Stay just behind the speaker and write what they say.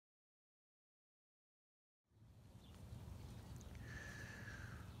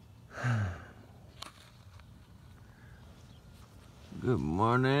Good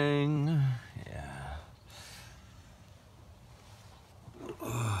morning. Yeah.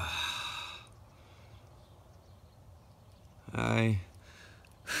 I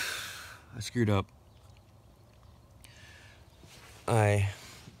screwed up. I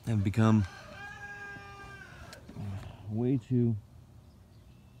have become way too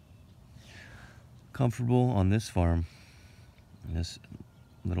comfortable on this farm, this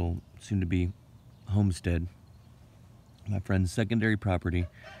little soon-to-be homestead, my friend's secondary property.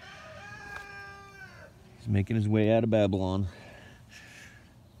 He's making his way out of Babylon,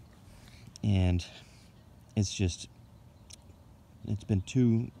 and it's been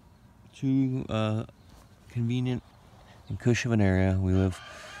too convenient and cush of an area. We live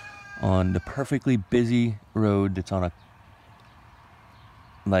on the perfectly busy road that's on a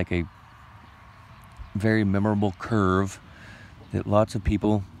very memorable curve that lots of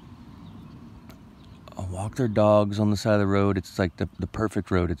people walk their dogs on the side of the road. It's like the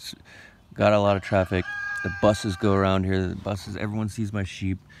perfect road. It's got a lot of traffic. The buses go around here. Everyone sees my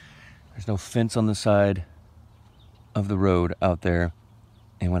sheep. There's no fence on the side of the road out there.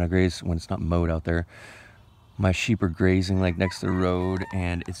 And when I graze, when it's not mowed out there, my sheep are grazing like next to the road,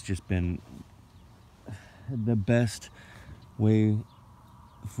 and it's just been the best way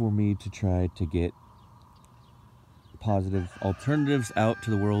for me to try to get positive alternatives out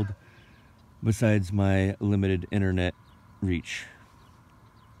to the world besides my limited internet reach,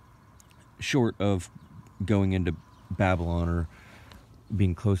 short of going into Babylon or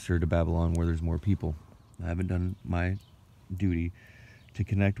being closer to Babylon where there's more people. I haven't done my duty to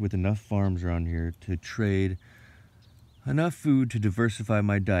connect with enough farms around here to trade enough food to diversify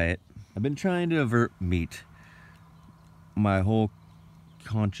my diet. I've been trying to avert meat my whole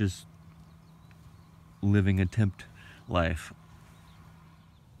conscious living attempt life.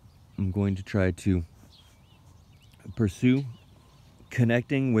 I'm going to try to pursue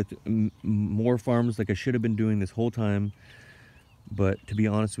connecting with more farms like I should have been doing this whole time. But to be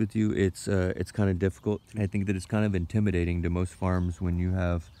honest with you, it's kind of difficult. I think that it's kind of intimidating to most farms when you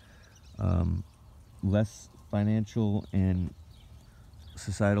have less financial and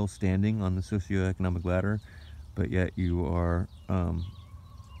societal standing on the socioeconomic ladder, but yet you are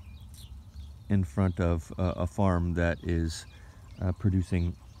in front of a farm that is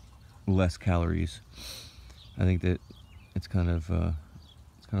producing less calories. I think that it's kind of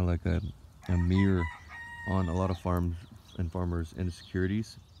like a mirror on a lot of farms and farmers'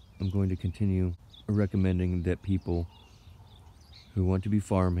 insecurities. I'm going to continue recommending that people who want to be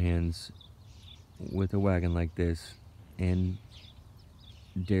farmhands with a wagon like this and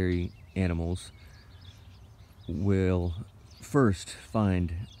dairy animals will first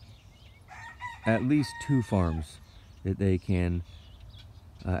find at least 2 farms that they can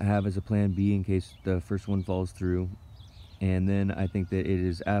have as a plan B in case the first one falls through. And then I think that it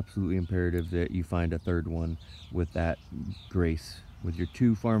is absolutely imperative that you find a third one with that grace. With your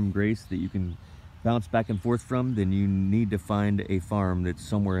 2 farm grace that you can bounce back and forth from, then you need to find a farm that's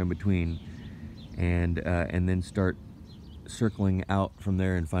somewhere in between, and then start circling out from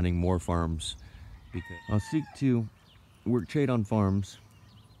there and finding more farms. Because I'll seek to work trade on farms,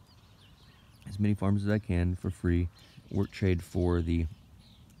 as many farms as I can for free. Work trade for the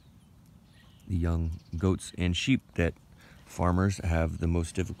young goats and sheep that farmers have the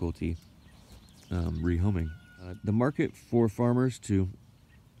most difficulty rehoming. The market for farmers to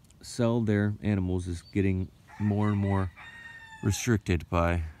sell their animals is getting more and more restricted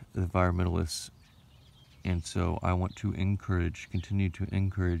by the environmentalists, and so I want to continue to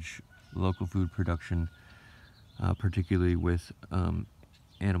encourage local food production, particularly with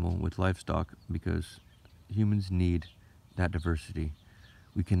livestock, because humans need that diversity.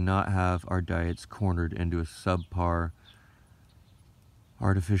 We cannot have our diets cornered into a subpar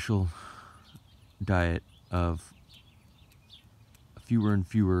artificial diet of fewer and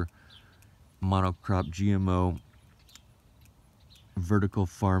fewer monocrop, GMO, vertical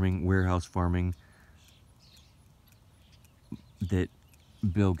farming, warehouse farming that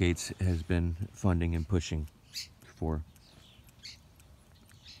Bill Gates has been funding and pushing for,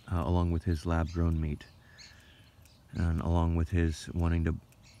 along with his lab-grown meat, and along with his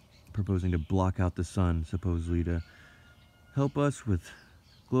proposing to block out the sun, supposedly to help us with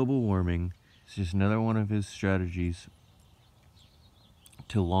global warming. It's just another one of his strategies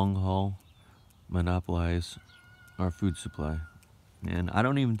to long haul monopolize our food supply. And I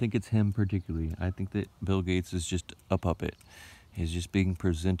don't even think it's him particularly. I think that Bill Gates is just a puppet. He's just being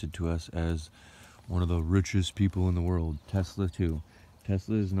presented to us as one of the richest people in the world. Tesla too.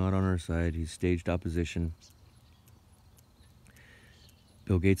 Tesla is not on our side. He's staged opposition.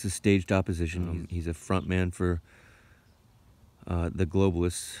 Bill Gates is staged opposition. He's a front man for the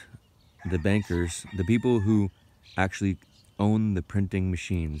globalists, the bankers, the people who actually own the printing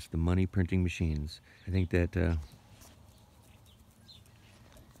machines, the money printing machines. I think that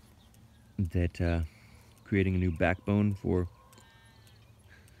creating a new backbone for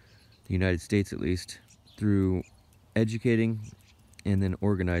the United States, at least, through educating and then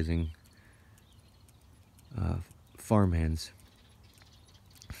organizing farmhands,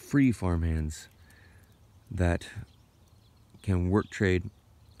 free farmhands that can work trade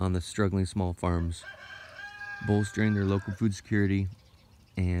on the struggling small farms, bolstering their local food security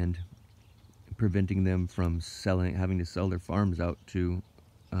and preventing them from having to sell their farms out to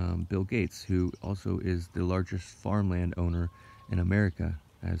Bill Gates, who also is the largest farmland owner in America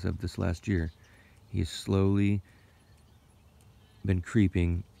as of this last year. He has slowly been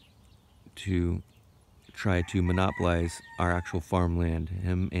creeping to try to monopolize our actual farmland.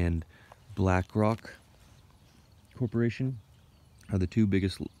 Him and BlackRock Corporation are the two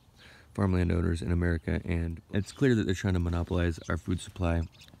biggest farmland owners in America, and it's clear that they're trying to monopolize our food supply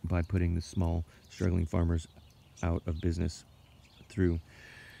by putting the small, struggling farmers out of business through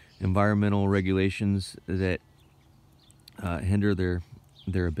environmental regulations that hinder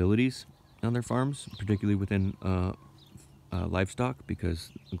their abilities on their farms, particularly within livestock,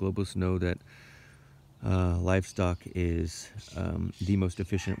 because globalists know that livestock is the most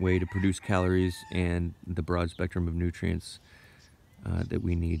efficient way to produce calories and the broad spectrum of nutrients that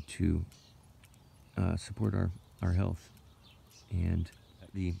we need to support our health. And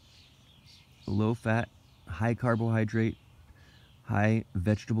the low-fat, high carbohydrate, high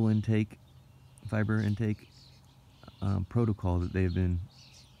vegetable intake, fiber intake protocol that they've been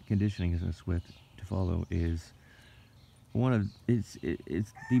conditioning us with to follow is it's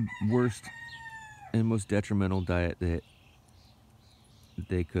the worst and most detrimental diet that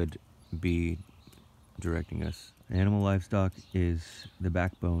they could be directing us. Animal livestock is the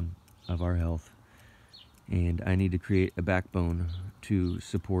backbone of our health, and I need to create a backbone to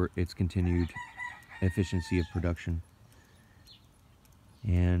support its continued efficiency of production.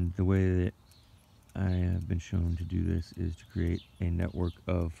 And the way that I have been shown to do this is to create a network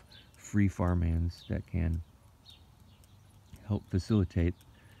of free farmhands that can help facilitate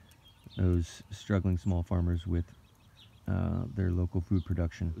those struggling small farmers with their local food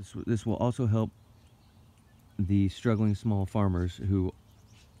production. This will also help the struggling small farmers, who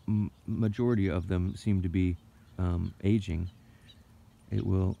majority of them seem to be aging. It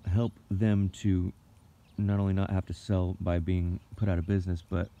will help them to not only not have to sell by being put out of business,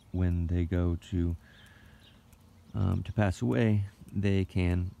 but when they go to pass away, they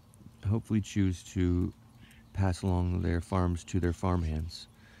can hopefully choose to pass along their farms to their farmhands.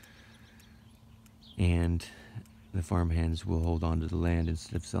 And the farmhands will hold on to the land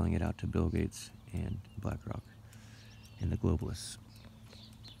instead of selling it out to Bill Gates and BlackRock and the globalists.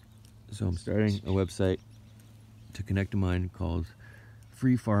 So I'm starting a website to connect to mine called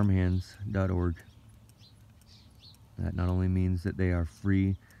freefarmhands.org. That not only means that they are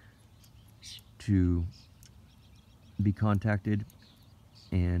free to be contacted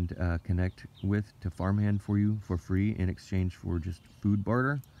and connect with to farmhand for you for free in exchange for just food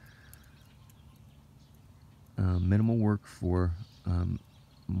barter, minimal work for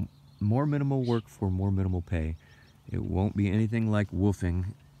more minimal work for more minimal pay. It won't be anything like woofing,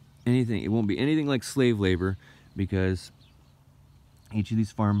 it won't be anything like slave labor, because each of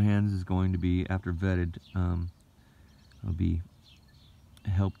these farmhands is going to be, after vetted, will be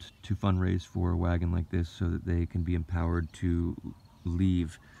helped to fundraise for a wagon like this so that they can be empowered to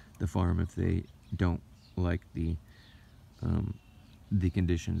leave the farm if they don't like the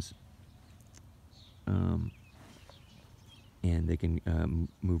conditions, and they can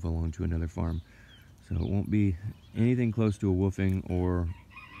move along to another farm. So it won't be anything close to a woofing or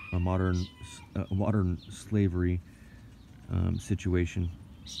a modern slavery situation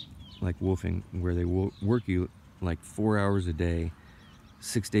like woofing, where they work you like 4 hours a day,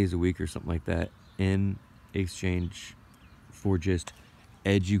 6 days a week or something like that, in exchange for just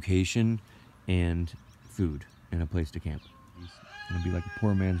education and food and a place to camp. It'll be like a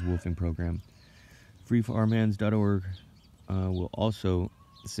poor man's woofing program. Freefarmhands.org will also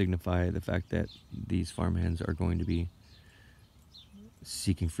signify the fact that these farmhands are going to be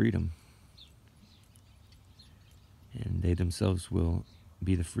seeking freedom, and they themselves will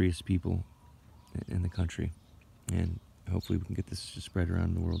be the freest people in the country, and hopefully we can get this to spread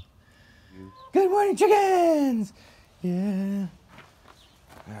around the world. Good morning, chickens! Yeah.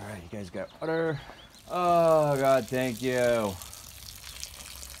 Alright, you guys got water. Oh God, thank you.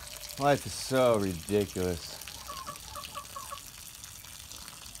 Life is so ridiculous.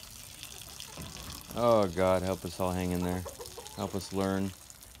 Oh God, help us all hang in there. help us learn,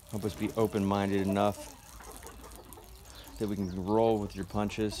 help us be open-minded enough that we can roll with your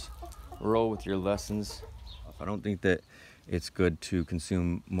punches, roll with your lessons. I don't think that it's good to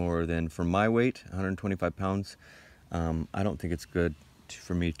consume more than, for my weight, 125 pounds, I don't think it's good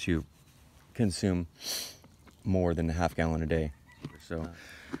for me to consume more than a half gallon a day. So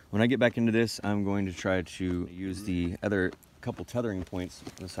when I get back into this, I'm going to try to use the other couple tethering points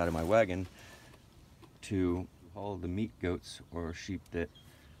on the side of my wagon to haul the meat goats or sheep that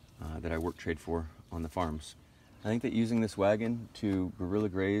I work trade for on the farms. I think that using this wagon to gorilla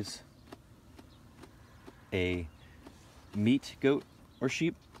graze a meat goat or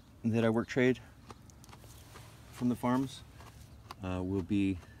sheep that I work trade from the farms will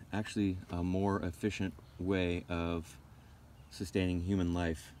be actually a more efficient way of sustaining human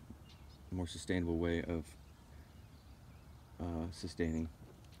life, a more sustainable way of sustaining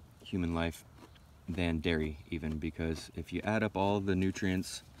human life than dairy even, because if you add up all the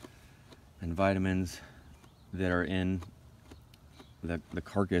nutrients and vitamins that are in the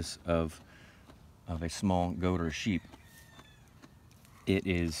carcass of a small goat or sheep, it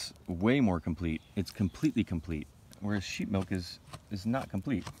is way more complete. It's completely complete, whereas sheep milk is not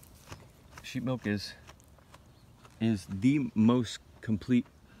complete. Sheep milk is the most complete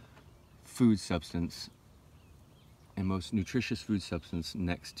food substance and most nutritious food substance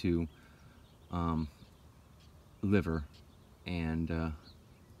next to liver and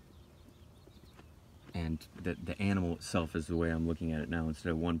the animal itself is the way I'm looking at it now,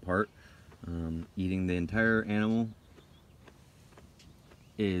 instead of one part. Eating the entire animal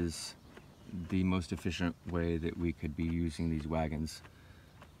is the most efficient way that we could be using these wagons,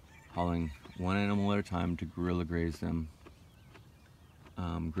 hauling one animal at a time to gorilla graze them.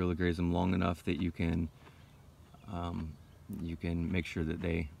 Gorilla graze them long enough that you can make sure that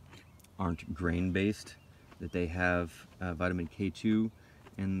they aren't grain based, that they have vitamin K2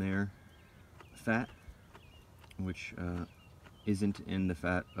 in their fat, which isn't in the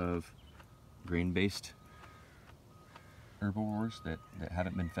fat of grain-based herbivores that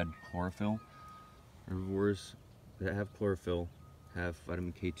haven't been fed chlorophyll. Herbivores that have chlorophyll have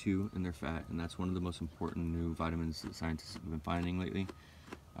vitamin K2 in their fat, and that's one of the most important new vitamins that scientists have been finding lately.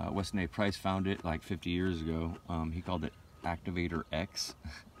 Weston A. Price found it like 50 years ago. He called it Activator X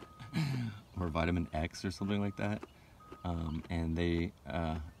or Vitamin X or something like that. And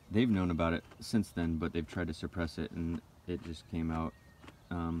they've known about it since then, but they've tried to suppress it, and it just came out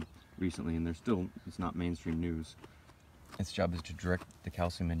recently, and it's not mainstream news. Its job is to direct the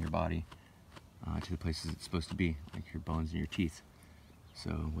calcium in your body to the places it's supposed to be, like your bones and your teeth.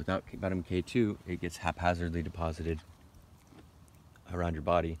 So without vitamin K2, it gets haphazardly deposited around your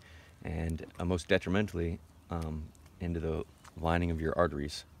body, and most detrimentally into the lining of your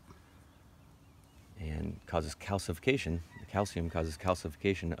arteries, and causes calcification. The calcium causes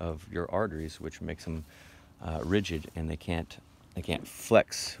calcification of your arteries, which makes them rigid, and they can't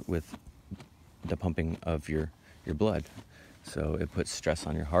flex with the pumping of your blood. So it puts stress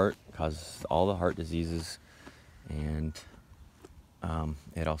on your heart, causes all the heart diseases, and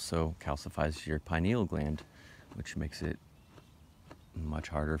it also calcifies your pineal gland, which makes it much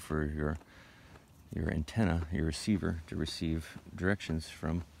harder for your antenna, your receiver, to receive directions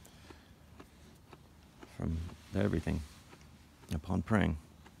from everything upon praying.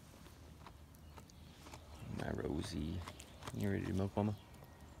 My Rosie, you ready to milk, Mama?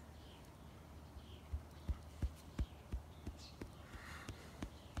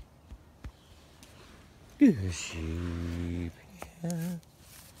 Good sheep, yeah.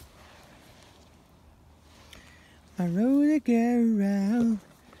 I rode a girl around,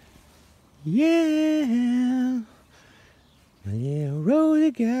 yeah. Yeah, I rode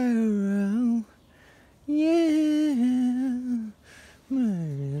a girl around, yeah. My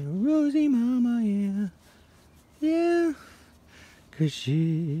little Rosie mama, yeah. Yeah. Good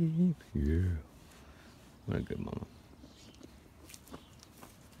sheep, yeah. What a good mama.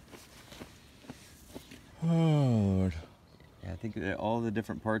 Oh, yeah, I think that all the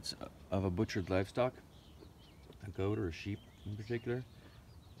different parts of a butchered livestock, a goat or a sheep in particular,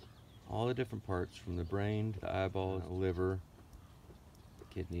 all the different parts, from the brain to the eyeball, the liver,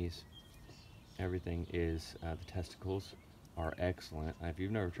 kidneys, everything is, the testicles are excellent. If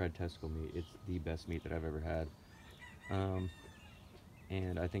you've never tried testicle meat, it's the best meat that I've ever had.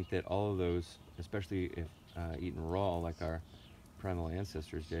 And I think that all of those, especially if eaten raw like our primal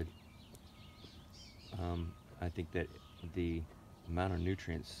ancestors did, I think that the amount of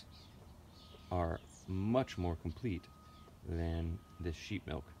nutrients are much more complete than this sheep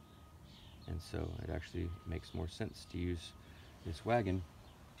milk. And so it actually makes more sense to use this wagon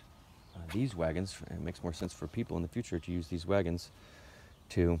these wagons. It makes more sense for people in the future to use these wagons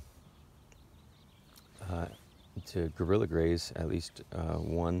to guerrilla graze at least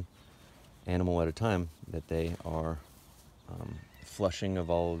one animal at a time, that they are flushing of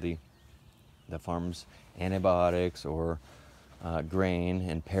all of the farm's antibiotics or grain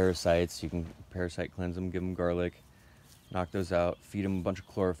and parasites. You can parasite cleanse them, give them garlic, knock those out, feed them a bunch of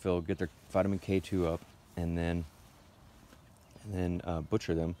chlorophyll, get their vitamin K2 up, and then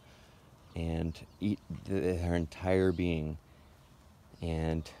butcher them and eat their entire being.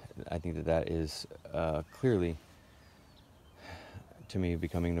 And I think that that is clearly, to me,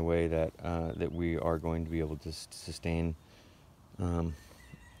 becoming the way that that we are going to be able to sustain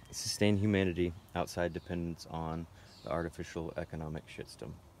humanity outside dependence on the artificial economic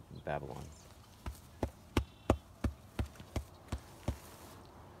shitstorm in Babylon.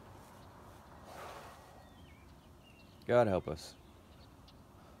 God help us.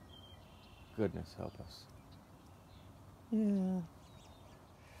 Goodness help us. Yeah.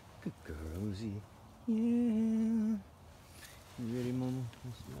 Good girl, Rosie. Yeah. You ready, Mama?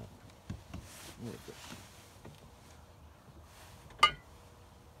 Listen up. There you go.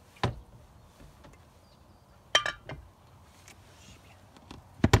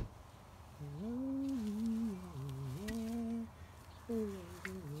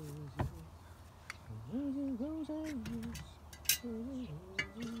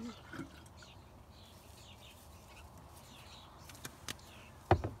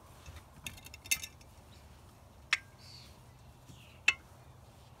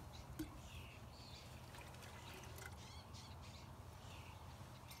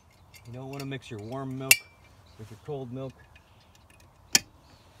 You don't want to mix your warm milk with your cold milk.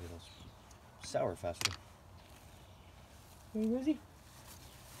 It'll sour faster. Hey, Rosie.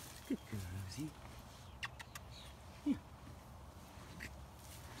 Good girl, Rosie. Yeah.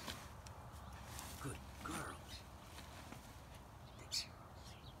 Good girl.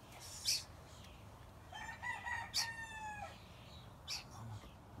 Yes.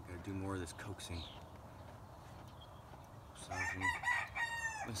 We gotta do more of this coaxing.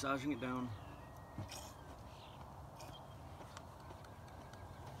 Massaging it down.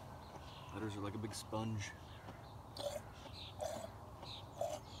 Udders are like a big sponge.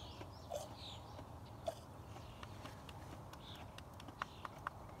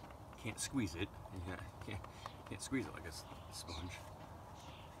 Can't squeeze it. Yeah, can't squeeze it like a sponge.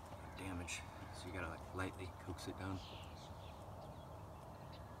 Damage. So you gotta like lightly coax it down.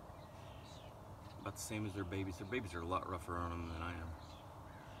 About the same as their babies. Their babies are a lot rougher on them than I am.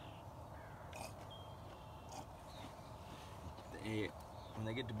 When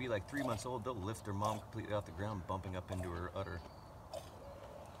they get to be like 3 months old, they'll lift their mom completely off the ground, bumping up into her udder.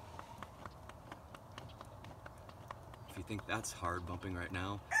 If you think that's hard bumping right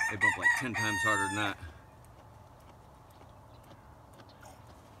now, they bump like 10 times harder than that.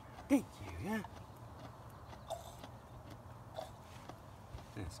 Thank you, yeah?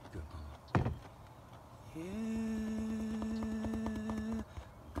 That's good, Mama. Yeah.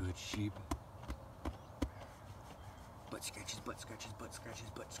 Good sheep. Butt scratches, butt scratches, butt scratches,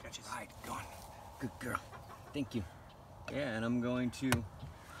 butt scratches. All right, go on. Good girl. Thank you. Yeah, and I'm going to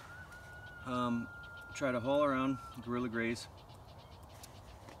try to haul around, guerrilla graze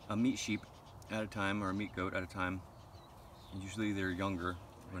a meat sheep at a time, or a meat goat at a time. Usually they're younger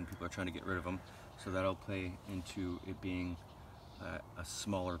when people are trying to get rid of them, so that'll play into it being a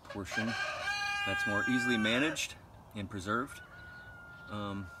smaller portion that's more easily managed and preserved.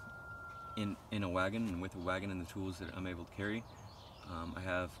 In a wagon, and with a wagon and the tools that I'm able to carry. I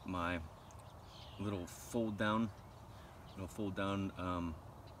have my little fold down,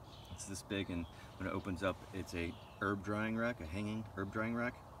 it's this big, and when it opens up, it's a herb drying rack, a hanging herb drying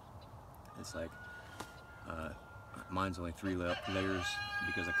rack. It's like, mine's only 3 layers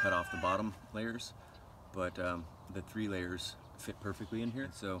because I cut off the bottom layers, but the 3 layers fit perfectly in here.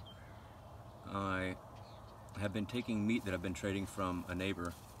 So I have been taking meat that I've been trading from a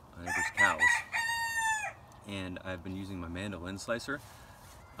neighbor's cows, and I've been using my mandolin slicer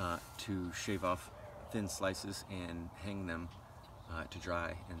to shave off thin slices and hang them to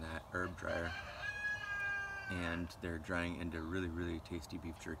dry in that herb dryer, and they're drying into really, really tasty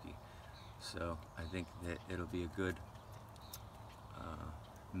beef jerky. So I think that it'll be a good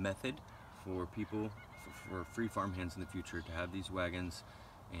method for people, for free farmhands in the future, to have these wagons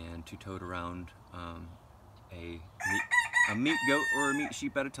and to tote around a meat goat or a meat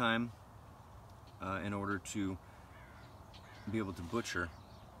sheep at a time in order to be able to butcher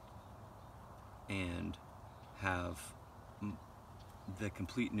and have the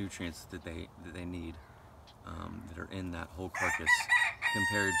complete nutrients that they need that are in that whole carcass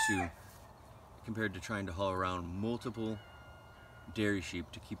compared to trying to haul around multiple dairy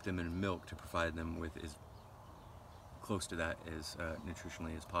sheep to keep them in milk to provide them with as close to that as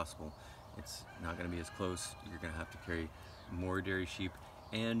nutritionally as possible. It's not going to be as close. You're going to have to carry more dairy sheep,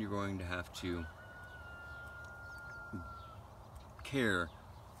 and you're going to have to care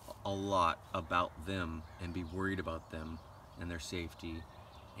a lot about them and be worried about them and their safety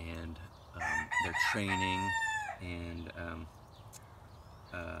and their training, and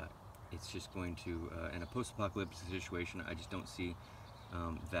it's just going to, in a post-apocalyptic situation, I just don't see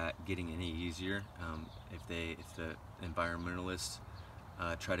that getting any easier. If the environmentalists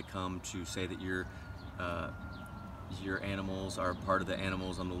try to come to say that your animals are part of the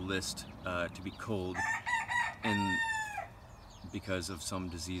animals on the list to be culled, and because of some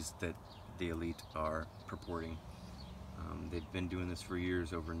disease that the elite are purporting. They've been doing this for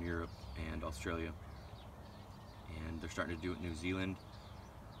years over in Europe and Australia, and they're starting to do it in New Zealand,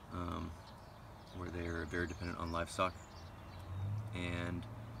 where they're very dependent on livestock. And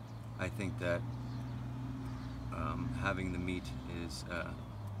I think that having the meat is, I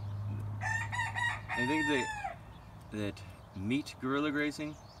think that meat guerrilla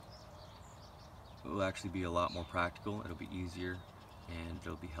grazing will actually be a lot more practical. It'll be easier, and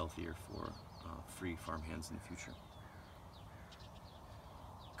it'll be healthier for free farmhands in the future.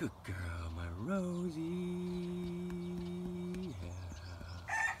 Good girl, my Rosie. Yeah.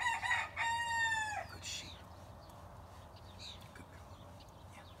 Good sheep. Good girl.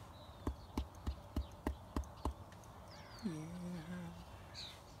 Yeah.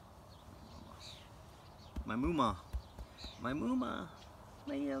 My mooma. My mooma.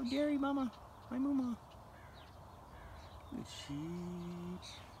 My little dairy mama. My mooma. Good sheep.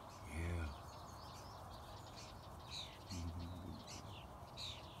 Yeah.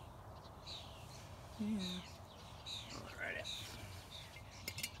 Yeah. Alright.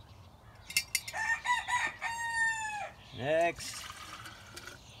 Next.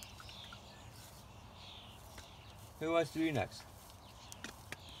 Who wants to be next?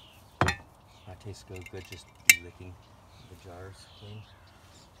 That tastes so good, just licking the jars clean.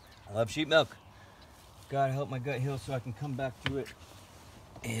 I love sheep milk. Gotta help my gut heal so I can come back to it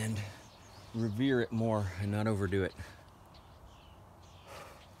and revere it more and not overdo it.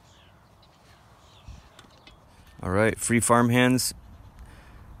 All right,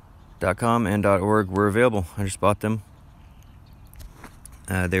 freefarmhands.com and .org were available. I just bought them.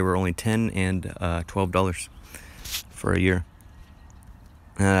 They were only $10 and $12 for a year.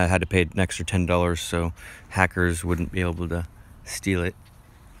 I had to pay an extra $10 so hackers wouldn't be able to steal it.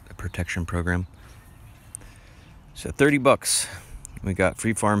 The protection program. So $30. We got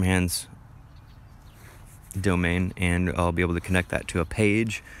Free Farmhands domain, and I'll be able to connect that to a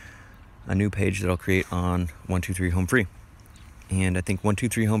page. A new page that I'll create on 123 Home Free. And I think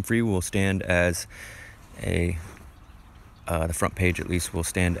 123 Home Free will stand as the front page at least will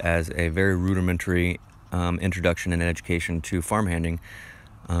stand as a very rudimentary introduction and education to farmhanding,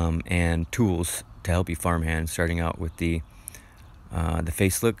 and tools to help you farmhand, starting out with the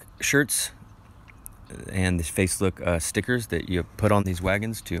face look shirts and the face look stickers that you put on these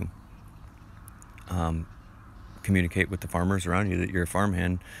wagons to communicate with the farmers around you that you're a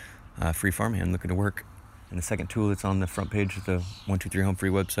farmhand. Free farmhand looking to work. And the second tool that's on the front page of the 123 Home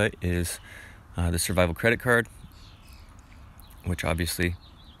Free website is the survival credit card, which obviously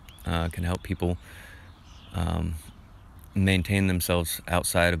can help people maintain themselves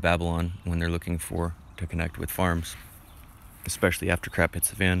outside of Babylon when they're looking to connect with farms, especially after crap hits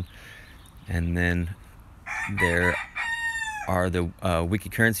the fan. And then there are the wiki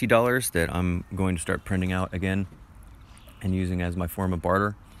currency dollars that I'm going to start printing out again and using as my form of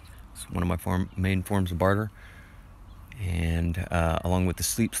barter. It's one of my main forms of barter, and along with the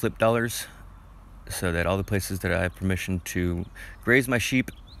sleep slip dollars, so that all the places that I have permission to graze my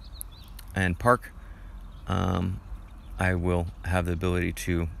sheep and park, I will have the ability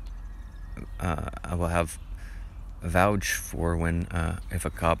to I will have a vouch for when if a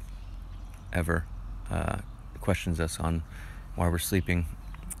cop ever questions us on why we're sleeping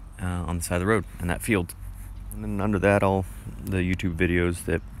on the side of the road in that field. And then under that, all the YouTube videos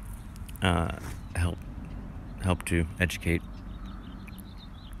that help to educate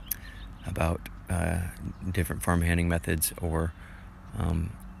about different farmhanding methods or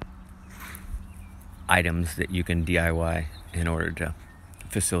items that you can DIY in order to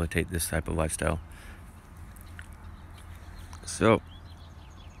facilitate this type of lifestyle. So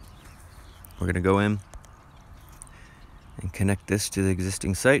we're going to go in and connect this to the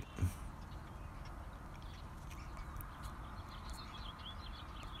existing site.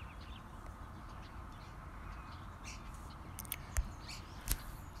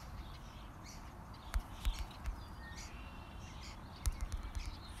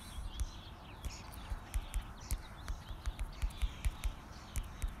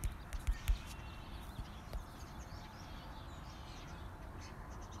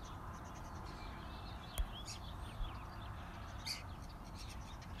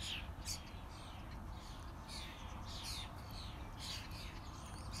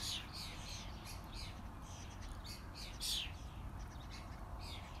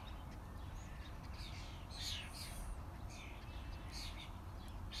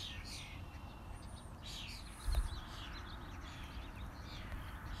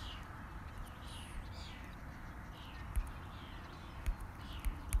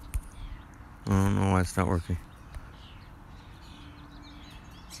 why it's not working.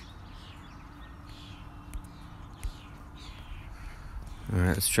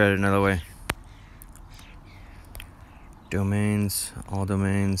 Alright, let's try it another way. Domains, all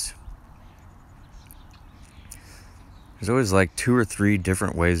domains. There's always like 2 or 3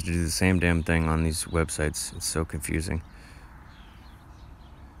 different ways to do the same damn thing on these websites. It's so confusing.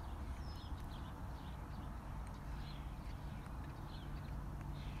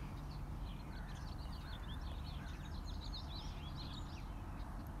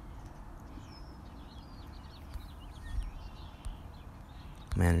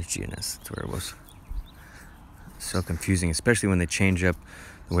 Manage GNS, that's where it was. So confusing, especially when they change up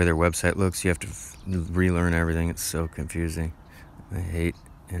the way their website looks. You have to relearn everything. It's so confusing. I hate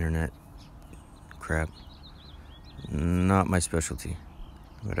internet crap. Not my specialty,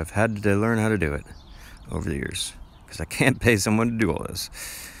 but I've had to learn how to do it over the years because I can't pay someone to do all this.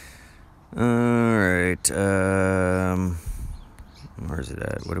 All right, where is it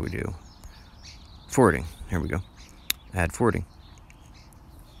at? What do we do? Forwarding. Here we go. Add forwarding.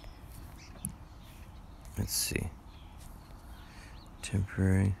 Let's see.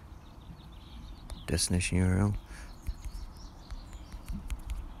 Temporary destination URL.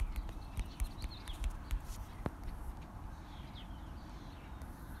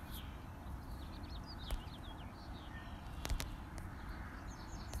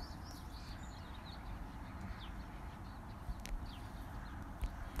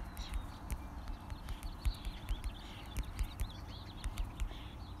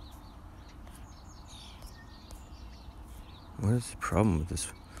 What is the problem with this?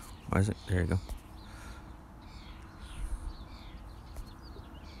 Why is it? There you go.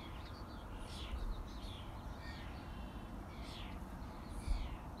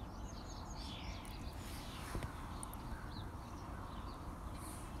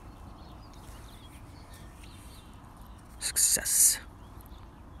 Success.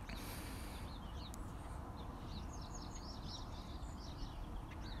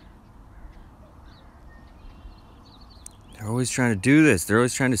 They're always trying to do this. They're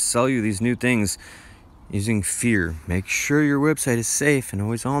always trying to sell you these new things using fear. Make sure your website is safe and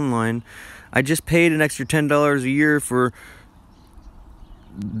always online. I just paid an extra $10 a year for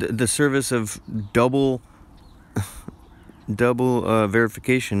the service of double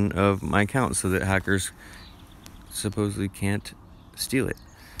verification of my account so that hackers supposedly can't steal it.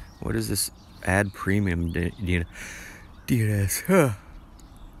 What is this add premium DNS? Huh.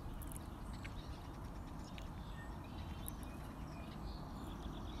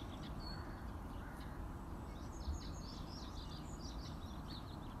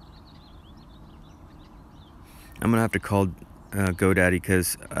 I'm gonna have to call GoDaddy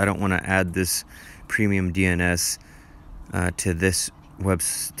because I don't want to add this premium DNS to this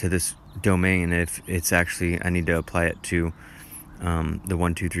domain if it's actually I need to apply it to the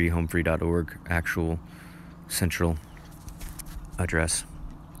 123homefree.org actual central address.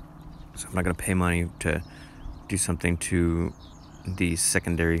 So I'm not gonna pay money to do something to the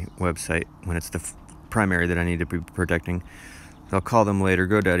secondary website when it's the primary that I need to be protecting. So I'll call them later.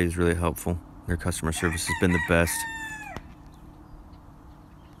 GoDaddy is really helpful. Their customer service has been the best.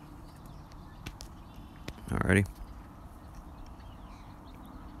 Alrighty.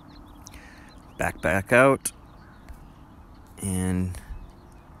 Back out. And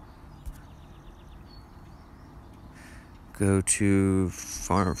go to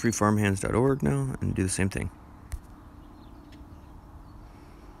freefarmhands.org now and do the same thing.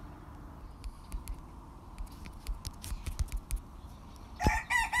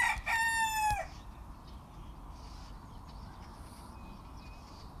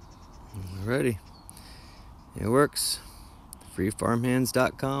 Alrighty. It works.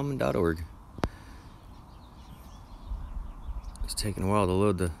 freefarmhands.com.org. It's taking a while to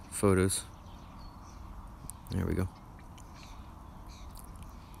load the photos. There we go.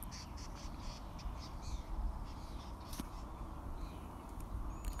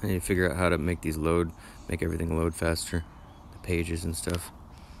 I need to figure out how to make these make everything load faster. The pages and stuff.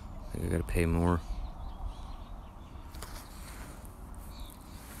 I think I gotta pay more.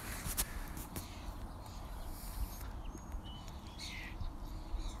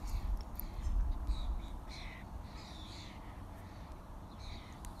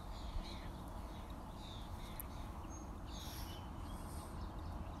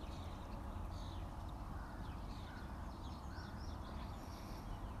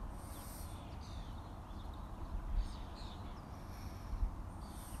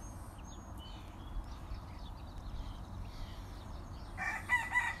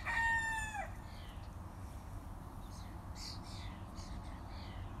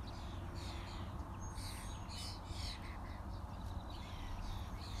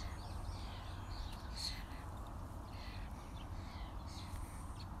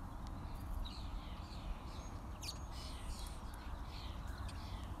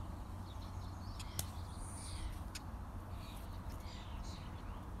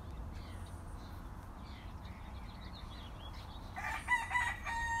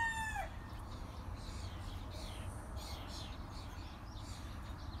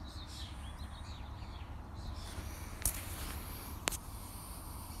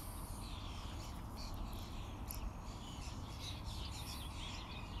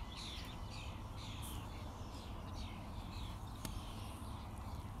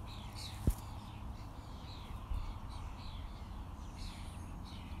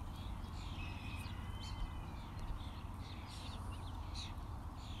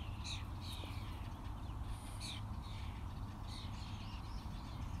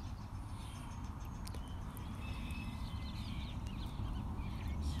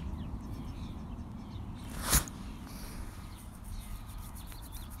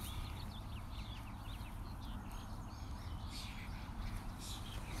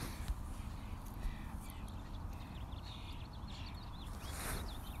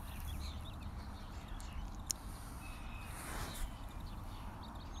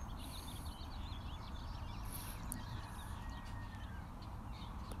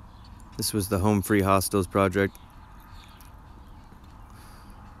 This was the Home Free Hostels project.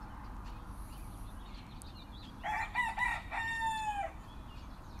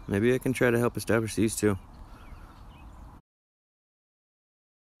 Maybe I can try to help establish these too.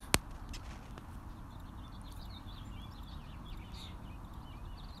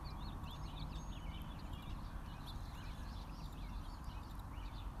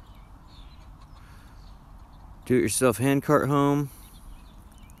 Do-it-yourself handcart home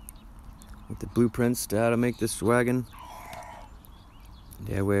with the blueprints to how to make this wagon.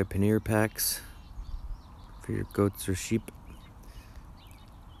 DIY pannier packs for your goats or sheep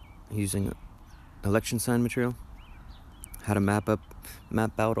using election sign material. How to map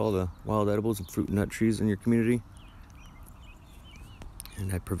out all the wild edibles and fruit and nut trees in your community.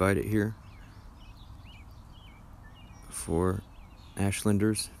 And I provide it here for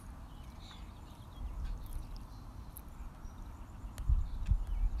Ashlanders.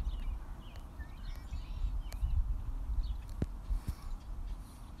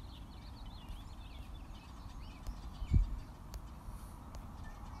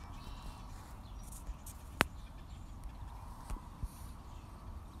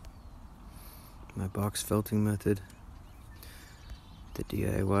 My box felting method. The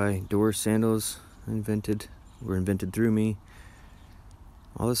DIY door sandals were invented through me.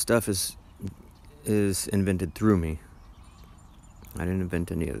 All this stuff is invented through me. I didn't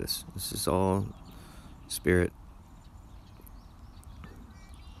invent any of this. This is all spirit.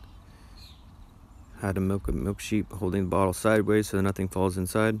 How to milk a milk sheep holding the bottle sideways so that nothing falls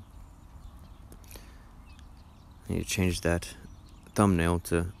inside. I need to change that thumbnail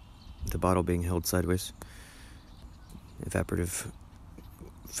to the bottle being held sideways. Evaporative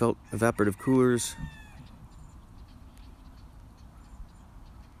coolers.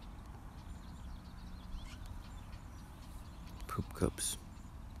 Poop cups.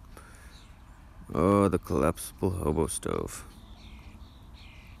 Oh, the collapsible hobo stove.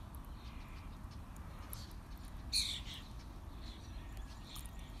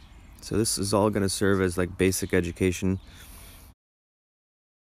 So this is all going to serve as like basic education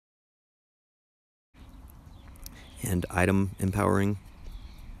and item empowering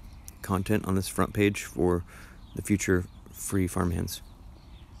content on this front page for the future free farmhands.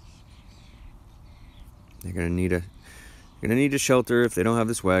 They're gonna need a shelter if they don't have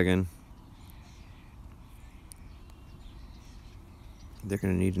this wagon. They're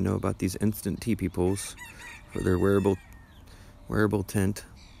gonna need to know about these instant teepee poles for their wearable tent.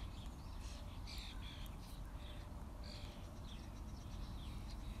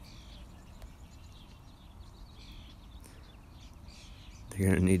 They're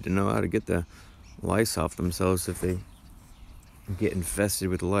gonna need to know how to get the lice off themselves if they get infested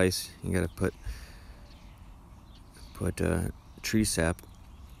with lice. You gotta put tree sap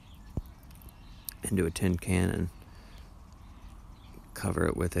into a tin can and cover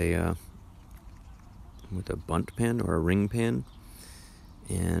it with a bunt pan or a ring pan,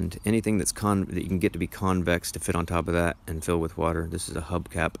 and anything that you can get to be convex to fit on top of that and fill with water. This is a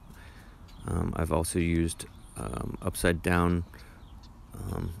hubcap. I've also used upside down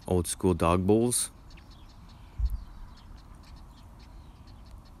old school dog bowls.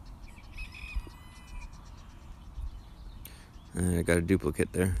 And I got a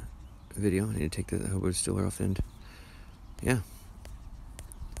duplicate there. Video. I need to take the hobo distiller off the end. Yeah.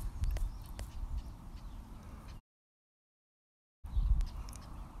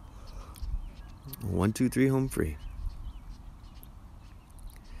 1, 2, 3, home free.